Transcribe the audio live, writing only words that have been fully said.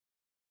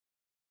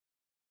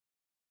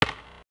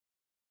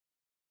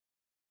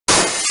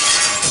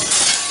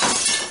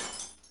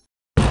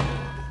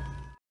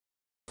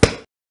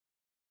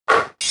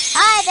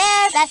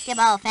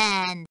basketball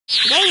fans.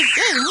 Today's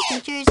game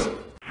features...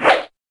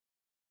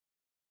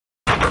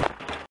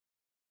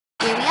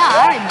 Here we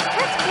are in the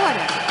first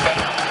quarter.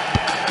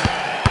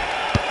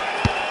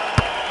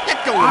 Let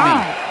go of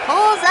me.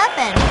 Pulls up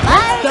and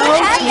fires a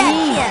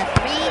three.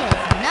 Three is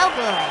no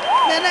good.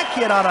 Man, that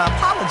kid ought to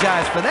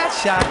apologize for that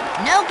shot.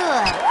 No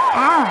good.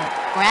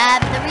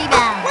 Grabs the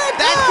rebound. Where'd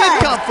that kid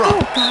come from?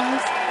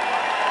 Guys.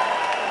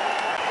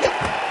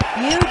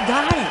 You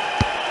got it.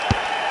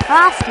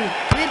 Frosty,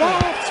 Dribble.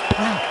 that's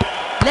right.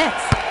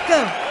 Let's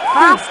go.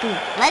 Frosty.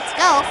 Let's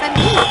go from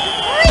deep.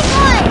 3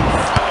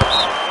 points.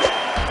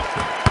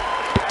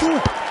 Do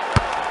it.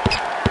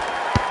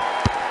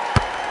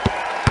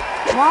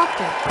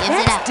 Walker gives it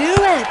Let's up. do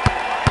it.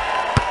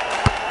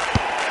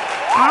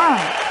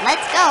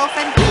 Let's go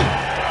from deep.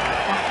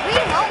 The 3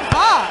 won't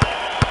fall.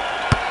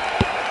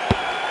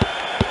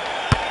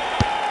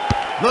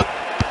 Look.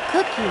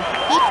 Cookie.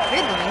 Keep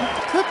dribbling.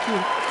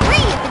 Cookie. 3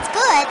 if it's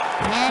good.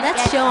 And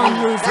Let's get show 'em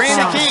 3. who's the Green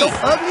boss. is so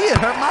ugly it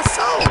hurt my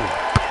soul.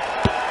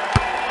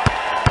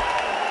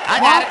 I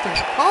got it.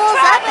 Walker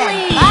pulls up and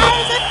Traveling.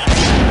 fires a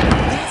 3.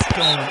 That's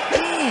going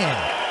in.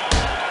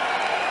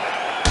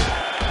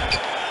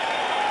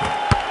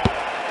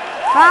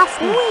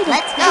 Frosty.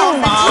 Let's go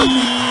from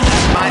deep.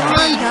 My Come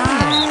on, team.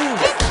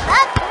 guys. Hits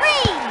the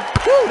 3.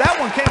 Whew, that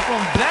one came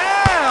from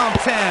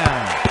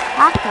downtown.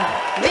 Paco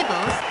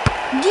dribbles.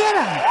 Get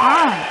him.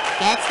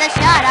 Gets the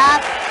shot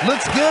off.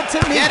 Looks good to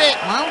me. Get it.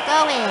 Won't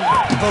go in.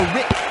 For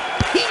Rick.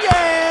 He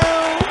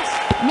yells.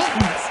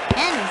 Mittens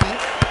handles it.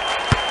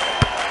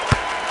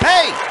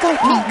 Hey. Go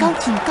team, go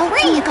team, go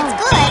 3 team, if go. it's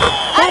good.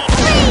 A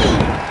 3.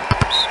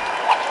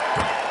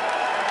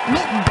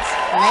 Mittens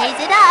lays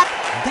it up.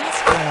 That's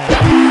going.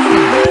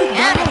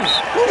 Down it.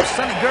 Ooh,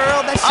 Sonny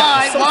girl, that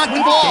shot was so sweet.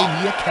 It gave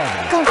me a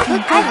cavity. Go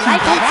team, go team,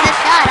 Gets go the team.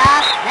 shot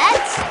off.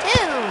 That's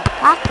 2.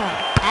 Paco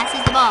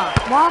passes the ball.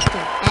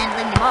 Walker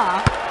handling the ball.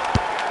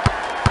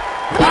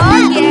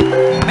 Oh, yeah.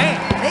 Man,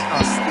 they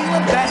are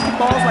stealing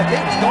basketballs like they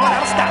was going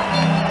out of style.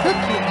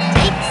 Cookie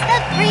takes the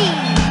 3.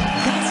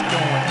 That's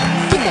going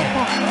Get that in.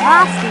 ball.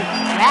 Frosty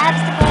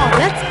grabs the ball.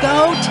 Let's go,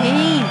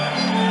 team.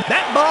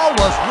 That ball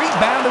was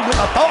rebounded with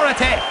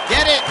authority.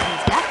 Get it.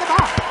 He's got the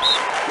ball.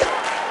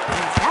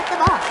 He's got the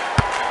ball.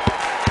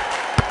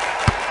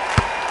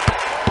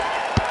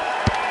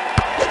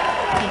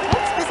 He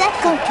takes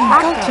possession. Go team,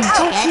 go team,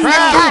 go Gets team. the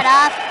shot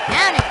off.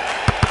 Down it.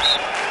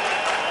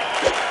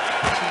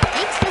 She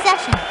takes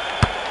possession.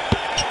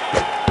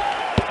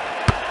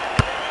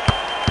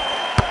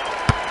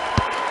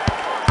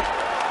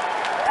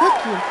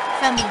 Cookie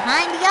from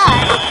behind the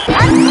arc.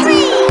 A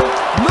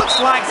 3. Looks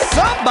like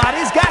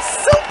somebody's got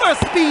super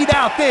speed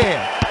out there.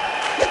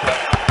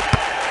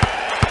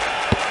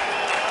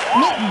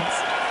 Mittens.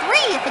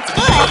 3 if it's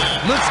good.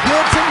 Looks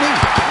good to me.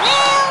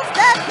 Nails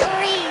the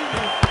 3.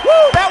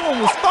 Woo, that one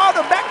was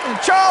farther back than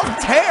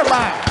Charles'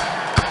 hairline.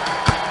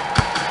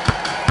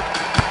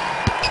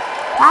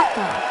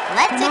 Paco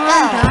lets it Come go.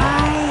 on,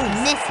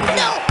 guys. Misses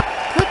it.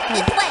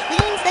 Cookie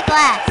cleans the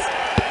glass.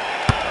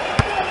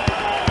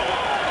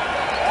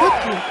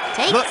 Cookie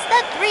takes Look.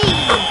 the 3.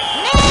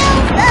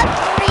 Nails the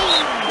 3.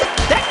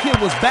 That kid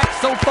was back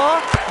so far,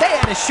 they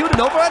had to shoot it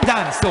over a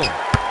dinosaur.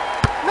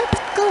 Let's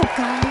go,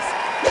 guys.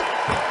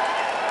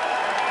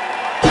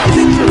 Is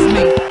it just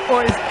me,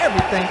 or is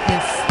everything in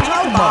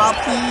slow mo?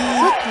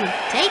 Cookie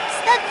takes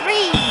the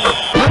 3.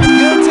 Looks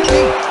good to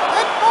me.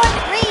 Good for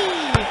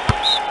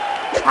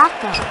 3.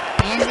 Paco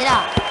hands it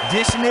off.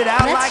 Dishing it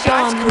out Let's like show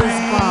ice 'em who's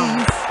cream.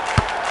 boss.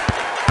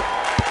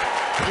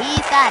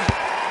 He's got it.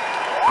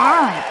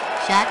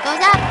 Shot goes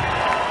up.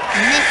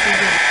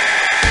 Misses it.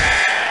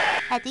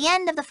 At the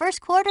end of the first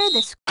quarter,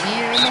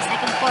 we're in the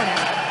second quarter.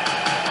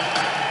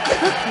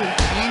 Cookie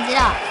hands it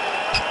off.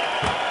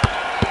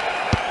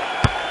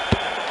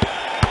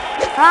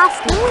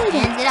 Frosty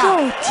hands it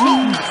go, off.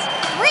 team. Mittens.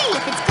 3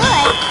 if it's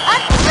good. A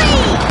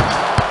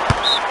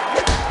 3.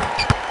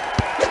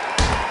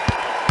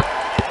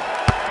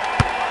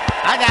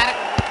 I got it.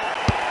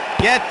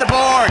 Get the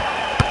board.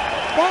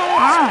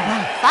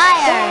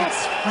 Fires.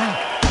 Right.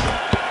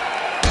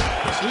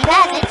 She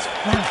has it.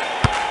 Right.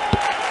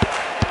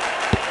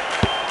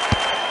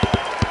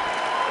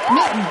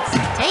 Mittens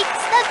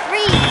takes the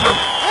 3.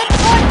 Good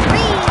for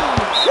 3.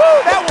 Woo,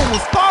 that one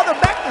was farther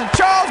back than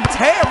Charles'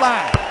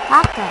 hairline.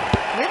 Paco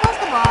dribbles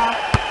the ball.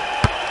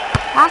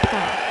 Paco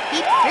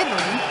keeps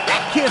dribbling.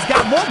 That kid's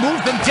got more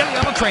moves than jelly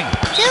on a train.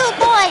 2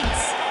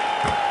 points.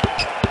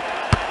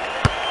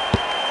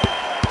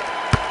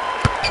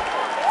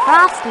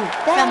 Frosty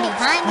from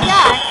behind the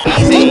arc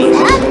takes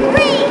a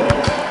 3.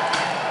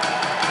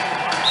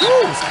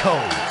 Ooh, it's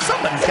cold.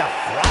 Somebody's got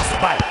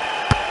frostbite.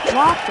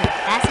 Walker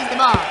passes the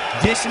ball.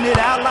 Dishing it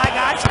out like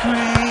ice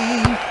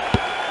cream.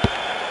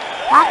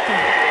 Paco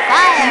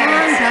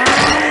fires. Come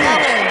on,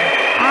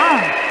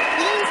 guys.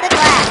 Cleans the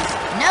glass.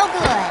 No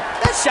good.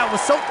 That shot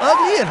was so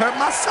ugly it hurt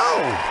my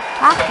soul.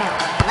 Paco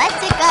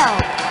lets it go.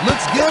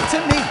 Looks good to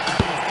me.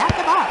 He's got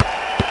the ball.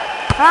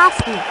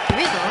 Frosty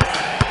dribbles.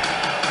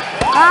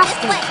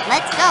 Frosty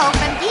lets go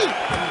from deep.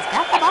 He's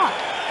got the ball.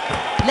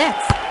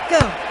 Let's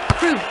go.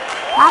 Crew.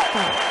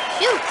 Paco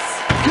shoots.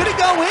 Could it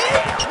go in?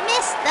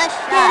 Missed the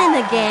shot. Get in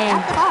the game.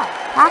 Got the ball.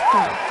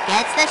 Paco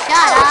gets the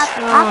shot off.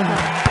 Oh, Paco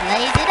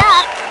lays it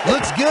up.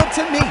 Looks good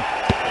to me.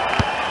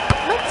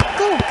 Let's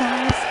go,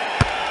 guys.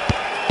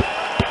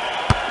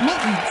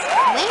 Mittens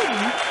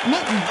waiting.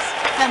 Mittens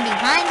from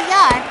behind the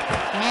arc.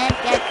 Can't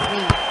get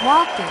free.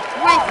 Walker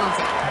rifles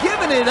it.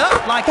 Giving it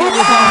up like it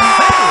was on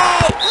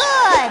fire.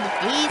 Good.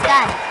 He's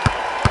got it.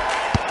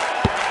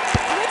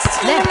 Which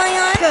team am I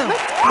on? Go.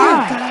 Let's go,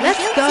 guys. Let's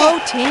Shoots go,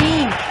 it.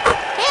 team.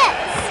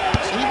 Hits.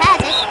 She has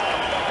it.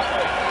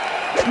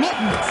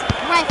 Mittens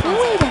rifles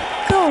Way it. to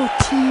go,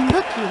 team.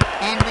 Cookie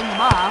handling the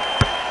ball.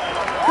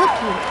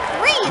 Cookie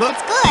three if Look.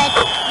 it's good.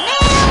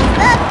 Nails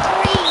the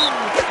three.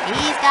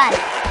 He's got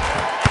it.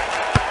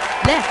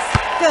 Let's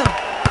go,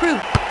 crew.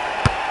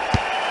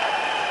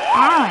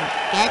 Allen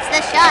gets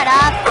the shot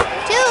off.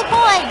 2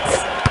 points.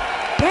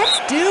 Let's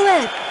do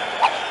it.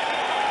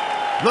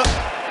 Look,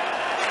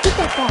 Get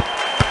that ball.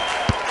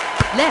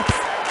 Let's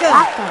go,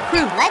 Paco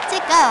crew. lets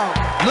it go.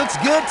 looks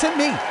good to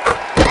me.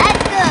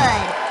 That's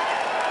good.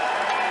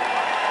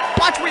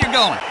 Watch where you're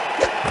going.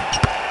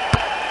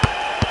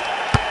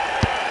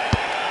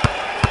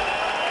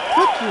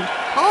 Cookie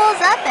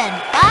pulls up and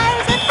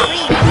fires a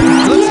three.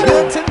 Looks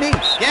good to me.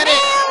 Get it.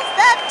 Nails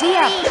the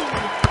three.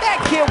 That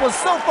kid was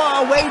so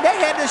far away, they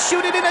had to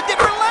shoot it in a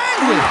different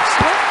language.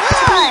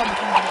 Good.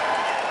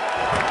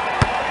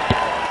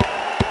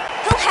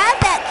 Who had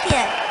that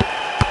kid?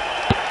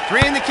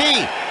 3 in the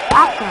key.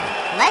 Paco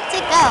lets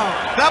it go.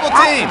 Double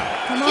Paco team.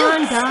 Come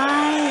shoots. on,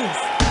 guys.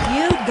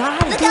 You got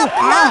it. Look out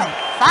below.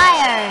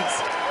 Fires.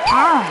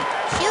 Allen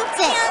shoots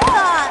it.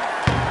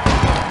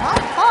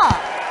 Won't fall.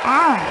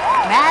 Allen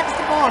grabs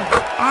the board.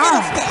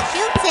 Allen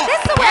shoots it.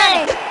 This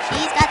way.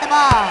 She's got the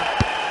ball.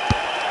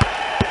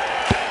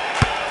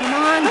 Come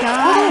on, Cookie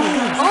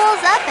guys.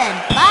 pulls up and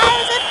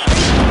fires a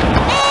three.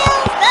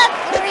 Nails the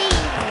three.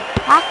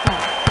 Paco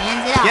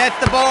hands it off. Get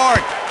the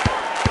board.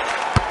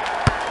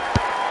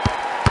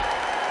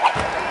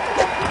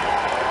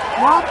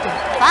 Walker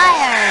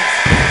fires.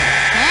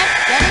 Can't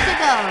get it to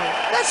go.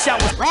 That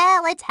shot was...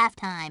 Well, it's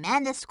halftime,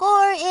 and the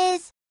score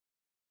is...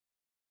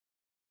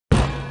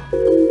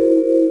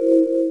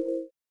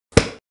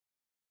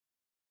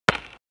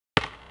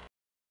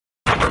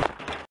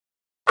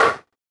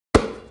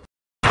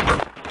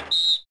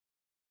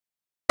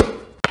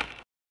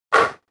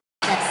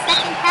 The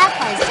second half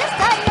has just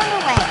gotten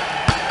underway.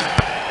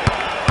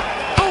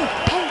 Hey,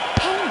 hey,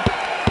 hey.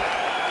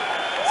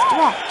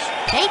 Stretch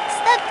takes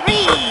the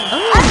three.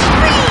 Oh. A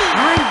three.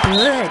 I'm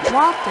good.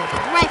 Walter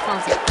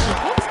rifles it. He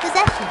takes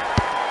possession.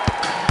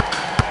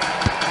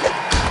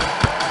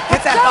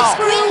 Get that ball.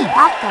 Screen.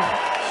 Paco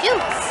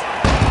shoots.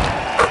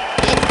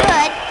 It's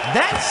good.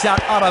 That shot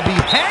ought to be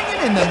hanging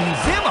in the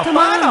Museum of Come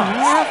Fine on,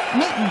 Arts. Ralph.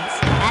 Mittens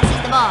passes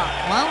the ball.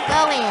 Won't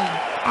go in.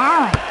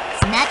 Allen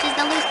snatches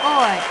the loose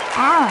board.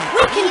 Allen.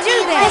 We can do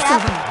easy this.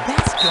 layup.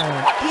 That's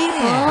going in.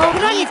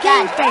 Put on He's your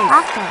got game it. face.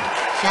 Paco.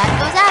 Shot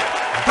goes up.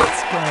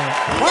 That's going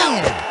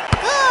in.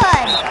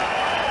 Good.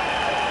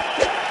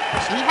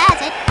 She has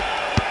it.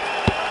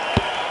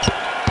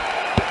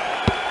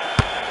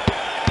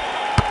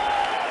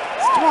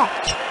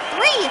 Stretch.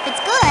 Three if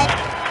it's good.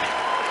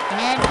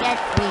 Can't get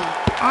free.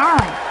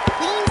 Allen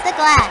cleans the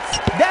glass.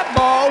 That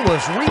ball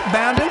was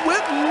rebounded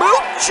with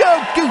mucho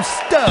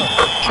gusto.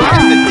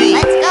 Allen the D.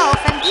 let's go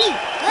from deep.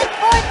 Good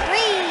for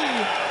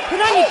three. Put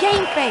on your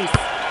game face.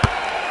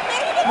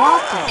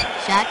 Walter.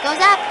 Shot goes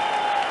up.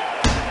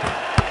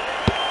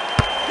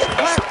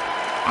 What?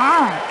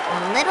 Allen. A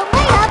little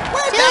layup.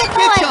 Where'd 2 that kid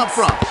points. come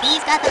from?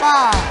 She's got the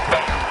ball.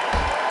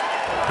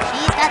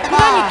 She's got the Put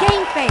on ball. your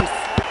game face.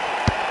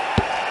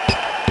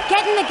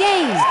 Get in the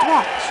game.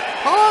 Stretch.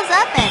 Pulls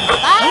up and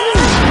fires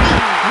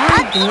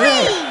a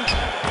good. three.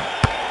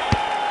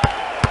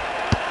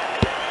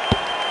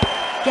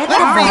 Get Let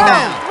the him ball.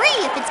 rebound. Three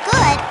if it's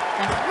good.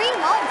 The three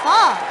won't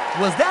fall.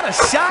 Was that a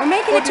shot? We're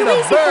making or it too did a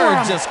easy for bird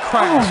him. just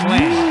crash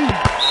land?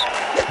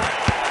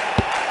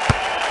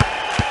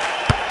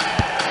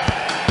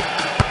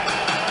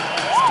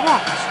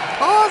 Stretch.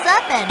 Pulls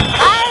up and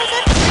fires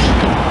a three.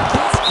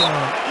 That's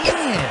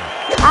going in.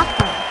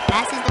 Paco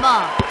passes the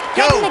ball.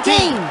 Get in the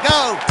team. game. Go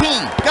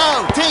team. Go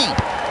team.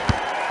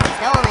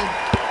 Stolen.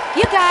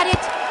 You got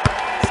it.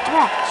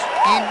 Stretch.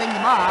 Handling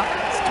the ball.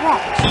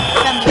 Stretch.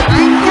 From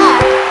behind the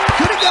arc.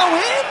 Could it go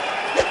in?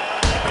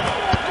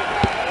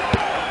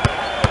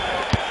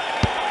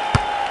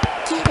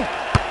 Get it.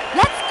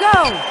 Let's go.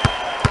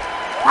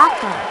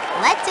 Paco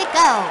lets it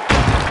go.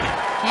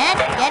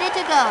 Can't get it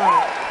to go.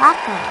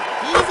 Paco.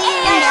 Easy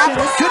layup.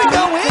 Could it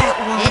go in?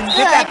 It's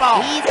Get good. that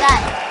ball. He's got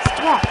it.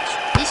 Stretch.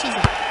 Dishes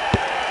it.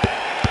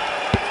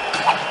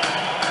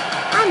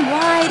 I'm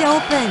wide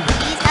open.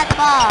 He's got the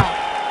ball.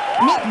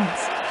 Mittens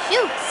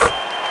shoots.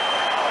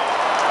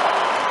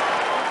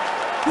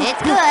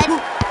 It's good.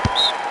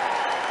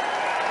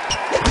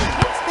 He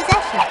takes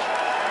possession.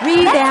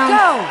 Rebound. Let's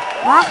go.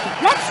 Rocket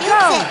Let's shoots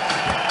go. it.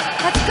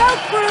 Let's go,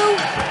 crew.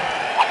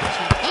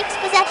 She takes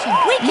possession.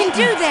 We can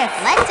do this.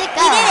 Lets it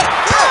go. We did it.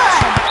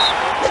 Good.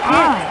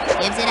 Allen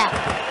gives it up.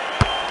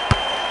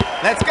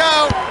 Let's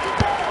go.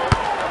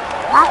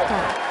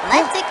 Walker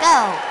lets it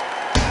go.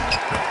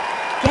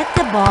 Get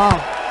the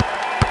ball.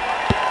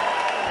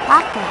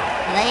 Walker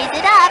lays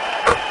it up.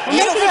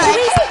 It's Make it good.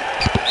 easy.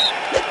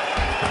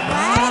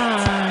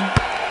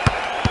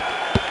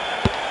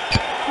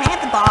 Can I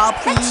have the ball,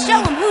 please? Let's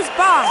show him who's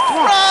boss.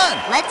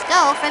 Run. Let's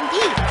go from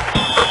deep.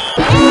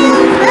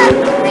 And the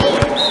three.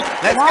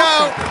 Let's Walker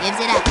go. gives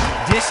it up.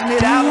 Dishing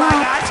it out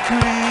like ice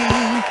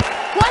cream.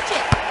 Watch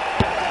it.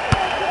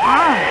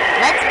 Allen,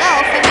 let's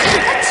go from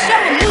deep. Let's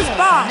show him who's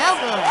boss. No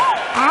good.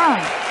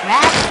 Allen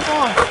grabs the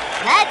board.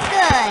 That's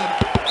good.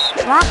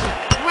 Rocket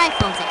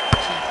rifles it.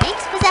 She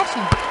takes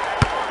possession.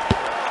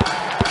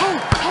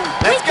 Hey,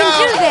 We Let's can go.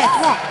 do this.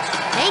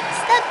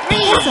 takes the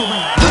three. It's a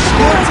win. Looks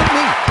good to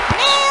me.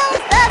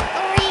 Nails the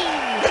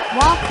three.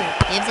 Walker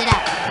gives it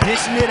up.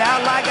 Dishing it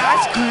out like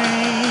ice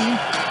cream.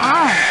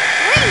 Allen,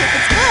 three if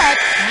it's good.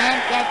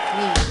 Can't get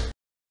three.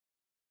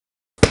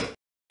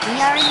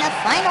 We are in the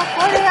final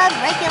quarter of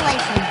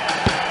regulation.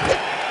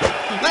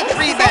 He Let's takes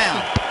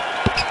rebound. possession.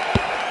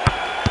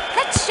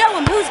 Let's show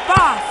him who's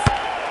boss.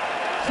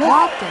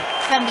 Walker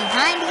from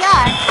behind the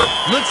arc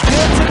Looks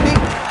good to me.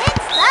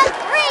 hits the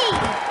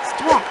three.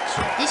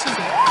 Stretch. Dishes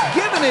it.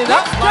 Giving it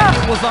up like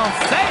it was on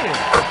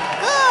sale.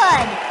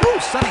 Good. Ooh,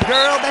 Sonny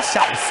girl, that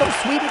shot was so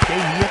sweet it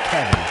gave me a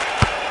cavity.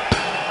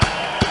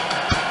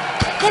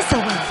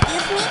 This'll win.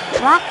 Excuse me?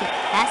 Rocket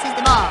passes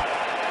the ball.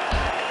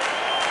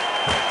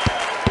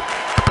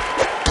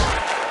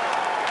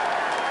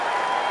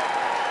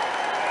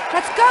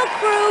 Let's go,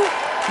 crew.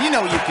 You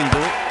know you can do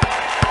it.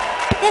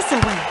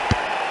 This'll win.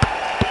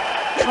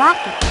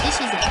 Rocket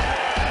dishes it.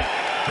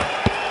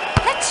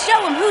 Let's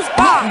show him who's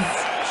boss.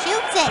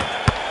 Shoots it.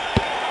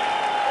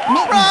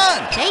 Mittens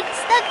Run.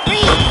 takes the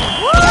three.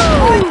 Woo!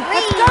 Three.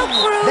 Let's go,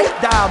 crew. They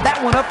dialed that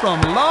one up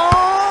from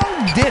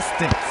long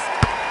distance.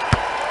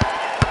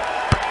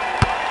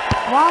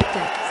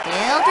 Walker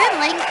still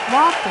dribbling.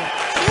 Walker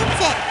shoots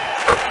it.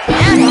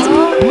 Down it.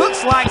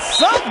 Looks like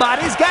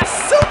somebody's got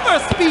super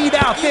speed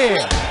out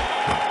there.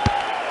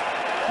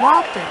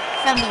 Walker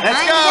from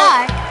behind go. the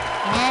arc.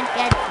 Can't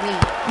get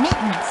three.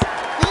 Mittens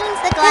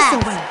cleans the glass.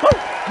 This'll win. Woo,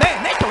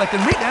 man, they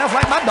collecting rebounds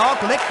like my dog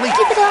collect fleas.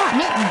 Give it up.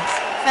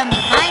 Mittens from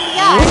behind the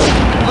arc.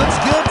 Looks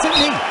good to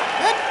me.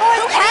 Good for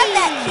three. Have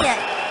that kid.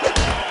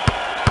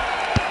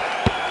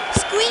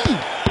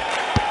 Screen.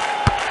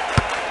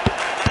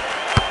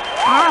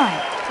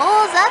 Allen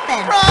pulls up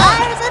and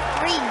fires a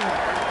three.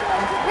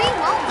 The three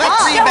won't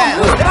Let's fall. rebound.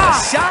 who's Was that a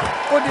boss. shot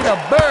or did a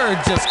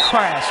bird just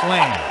crash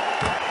land?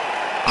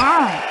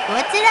 Allen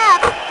puts it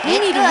up. We It's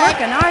need to good.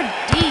 work on our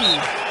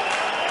D.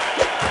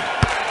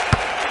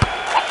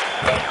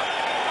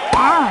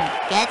 Allen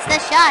gets the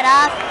shot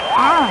off.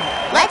 Allen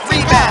lets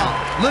it Rebound. go.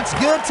 Looks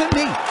good to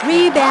me.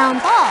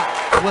 Rebound. Ball.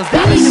 Was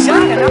that a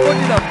shot or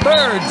did a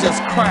bird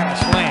just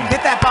crash land?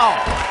 Hit that ball.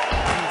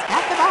 He's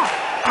got the ball.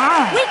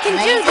 Allen We can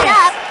do lays it this.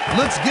 up.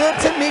 Looks good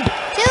to me.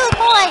 2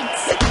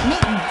 points.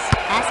 Mittens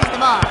passes the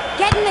ball.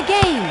 Get in the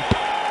game.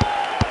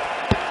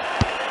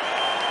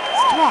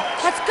 Stretch.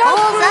 Let's go, Pulls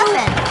crew. up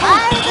and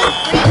fires a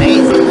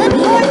three. Good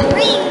for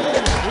three.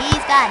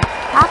 He's got it.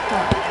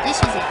 Taco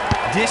dishes it.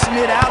 Dishing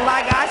it out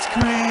like ice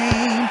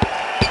cream.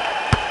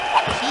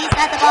 She's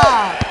got the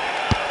ball.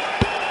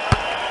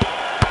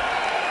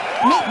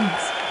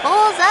 Mittens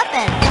pulls up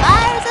and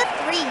fires a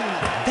three.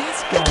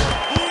 That's going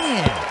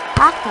in.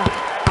 Taco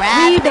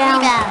grabs the Rebound.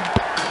 rebound.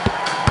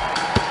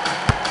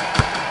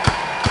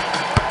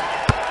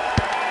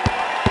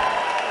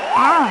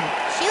 Allen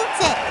shoots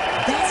it.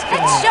 That's going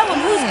Let's show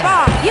him who's in.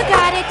 boss. You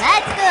got it.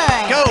 That's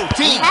good. Go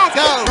He team, has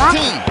go it. Rocket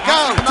team,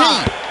 passes go the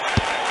ball. team.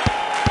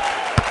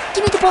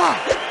 Give me the ball.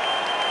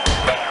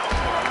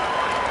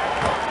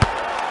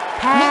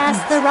 Pass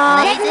Mittens the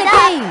rock. lays Get in it the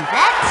up. game.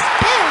 That's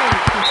two.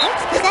 He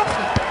takes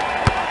possession.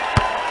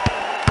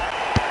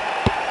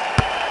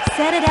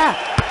 Set it up.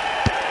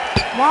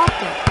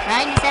 Walker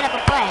trying to set up a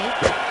play.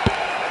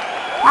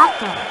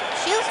 Taco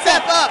shoots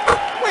Step it. up.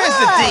 Where's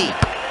the D?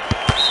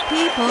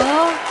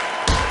 People.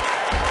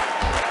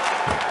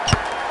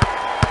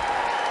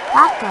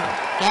 Taco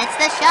gets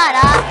the shot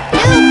off.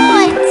 2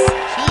 points.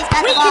 She's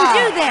got We the ball. can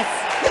do this.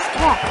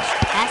 Stretch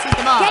passes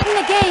the ball. Get in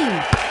the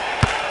game.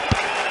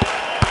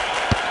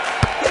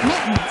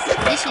 Mittens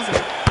dishes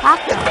it.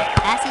 Taco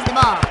passes the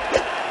ball.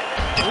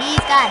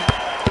 He's got it.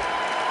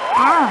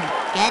 Allen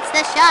gets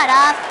the shot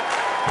off.